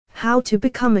How to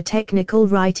become a technical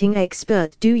writing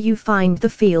expert? Do you find the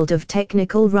field of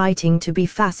technical writing to be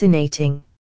fascinating?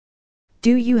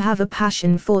 Do you have a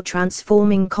passion for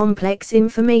transforming complex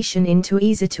information into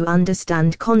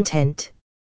easy-to-understand content?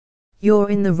 You're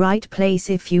in the right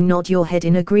place if you nod your head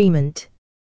in agreement.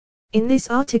 In this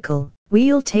article,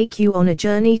 we'll take you on a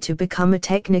journey to become a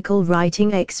technical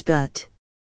writing expert.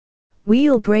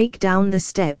 We'll break down the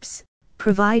steps,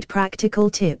 provide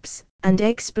practical tips, and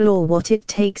explore what it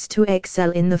takes to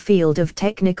excel in the field of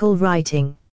technical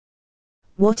writing.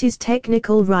 What is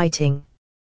technical writing?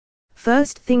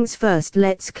 First things first,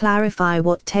 let's clarify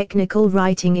what technical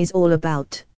writing is all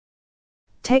about.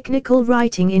 Technical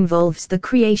writing involves the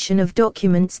creation of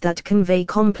documents that convey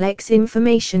complex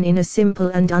information in a simple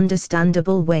and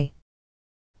understandable way.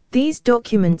 These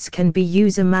documents can be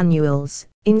user manuals,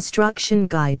 instruction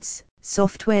guides,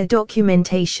 software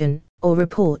documentation, or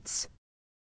reports.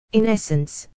 In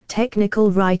essence,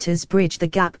 technical writers bridge the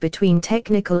gap between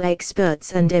technical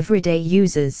experts and everyday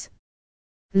users.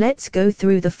 Let's go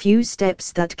through the few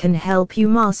steps that can help you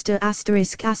master *****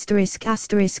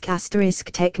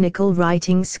 technical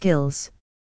writing skills.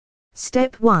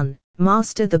 Step 1.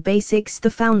 Master the basics.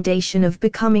 The foundation of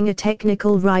becoming a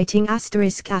technical writing *****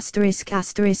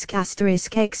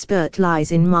 expert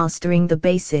lies in mastering the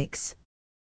basics.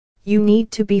 You need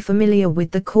to be familiar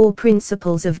with the core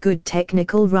principles of good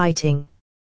technical writing.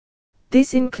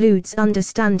 This includes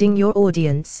understanding your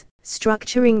audience,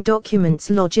 structuring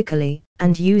documents logically,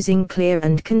 and using clear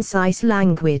and concise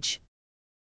language.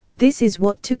 This is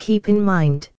what to keep in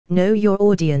mind: know your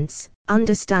audience,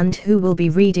 understand who will be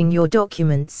reading your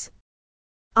documents.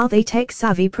 Are they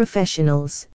tech-savvy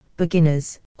professionals,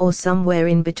 beginners, or somewhere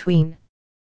in between?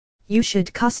 You should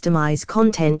customize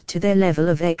content to their level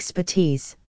of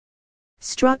expertise.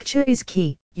 Structure is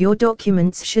key. Your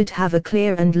documents should have a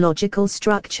clear and logical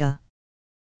structure.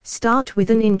 Start with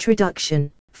an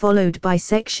introduction, followed by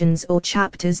sections or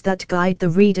chapters that guide the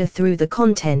reader through the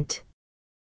content.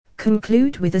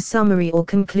 Conclude with a summary or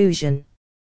conclusion.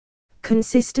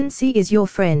 Consistency is your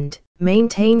friend.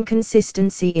 Maintain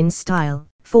consistency in style,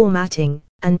 formatting,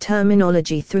 and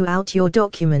terminology throughout your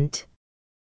document.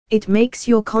 It makes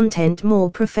your content more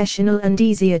professional and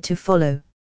easier to follow.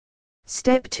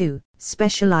 Step 2.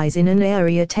 Specialize in an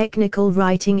area. Technical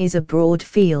writing is a broad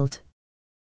field.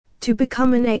 To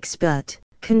become an expert,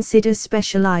 consider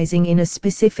specializing in a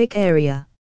specific area.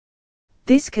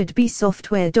 This could be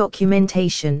software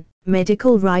documentation,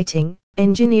 medical writing,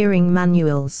 engineering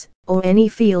manuals, or any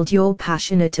field you're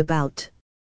passionate about.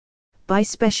 By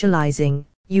specializing,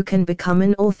 you can become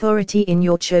an authority in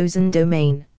your chosen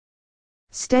domain.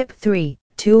 Step 3.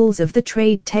 Tools of the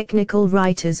trade. Technical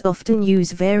writers often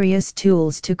use various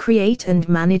tools to create and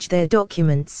manage their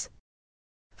documents.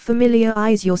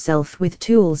 Familiarize yourself with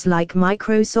tools like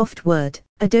Microsoft Word,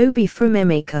 Adobe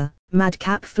FrameMaker,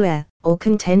 Madcap Flare, or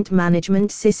content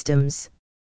management systems.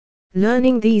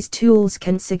 Learning these tools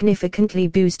can significantly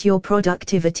boost your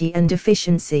productivity and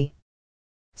efficiency.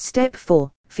 Step 4.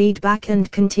 Feedback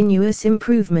and continuous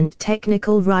improvement.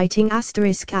 Technical writing *****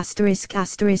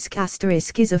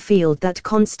 is a field that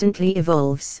constantly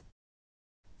evolves.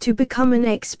 To become an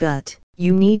expert,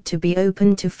 you need to be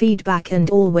open to feedback and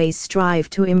always strive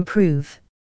to improve.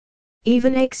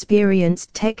 Even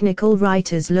experienced technical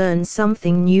writers learn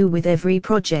something new with every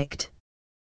project.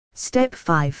 Step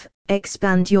 5.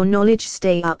 Expand your knowledge.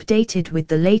 Stay updated with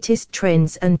the latest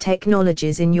trends and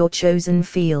technologies in your chosen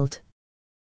field.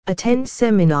 Attend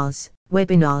seminars,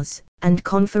 webinars, and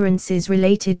conferences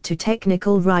related to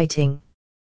technical writing.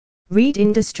 Read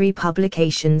industry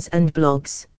publications and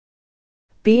blogs.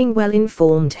 Being well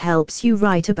informed helps you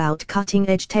write about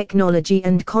cutting-edge technology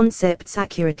and concepts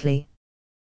accurately.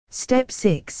 Step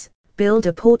 6. Build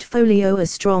a portfolio. A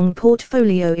strong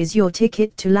portfolio is your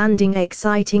ticket to landing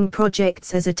exciting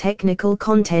projects as a technical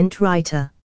content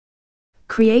writer.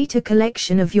 Create a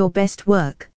collection of your best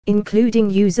work,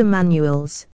 including user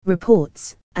manuals,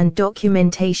 reports, and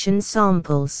documentation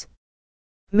samples.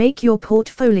 Make your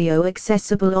portfolio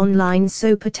accessible online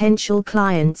so potential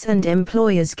clients and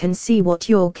employers can see what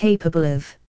you're capable of.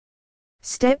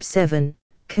 Step 7.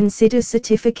 Consider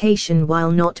certification.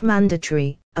 While not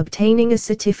mandatory, obtaining a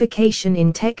certification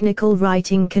in technical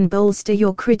writing can bolster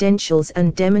your credentials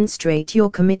and demonstrate your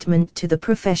commitment to the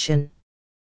profession.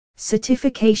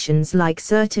 Certifications like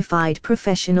Certified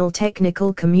Professional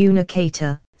Technical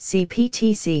Communicator,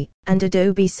 CPTC, and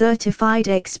Adobe Certified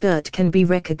Expert can be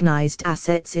recognized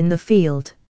assets in the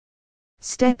field.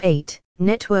 Step 8.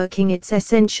 Networking. It's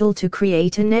essential to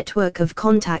create a network of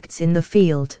contacts in the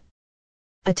field.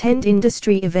 Attend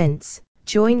industry events,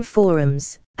 join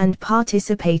forums, and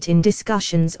participate in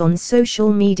discussions on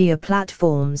social media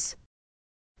platforms.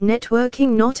 Networking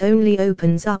not only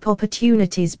opens up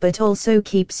opportunities but also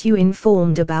keeps you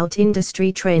informed about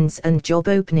industry trends and job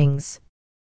openings.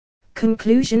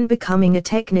 Conclusion: becoming a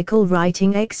technical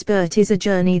writing expert is a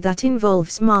journey that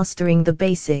involves mastering the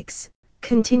basics,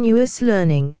 continuous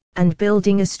learning, and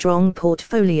building a strong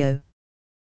portfolio.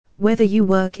 Whether you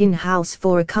work in-house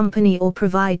for a company or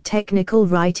provide technical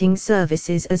writing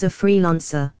services as a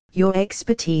freelancer, your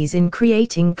expertise in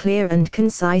creating clear and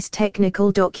concise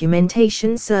technical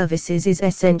documentation services is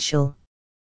essential.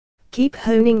 Keep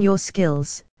honing your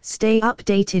skills, stay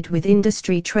updated with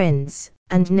industry trends,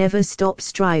 and never stop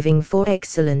striving for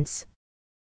excellence.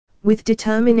 With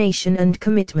determination and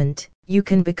commitment, you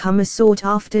can become a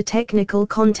sought-after technical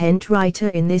content writer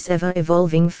in this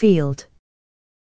ever-evolving field.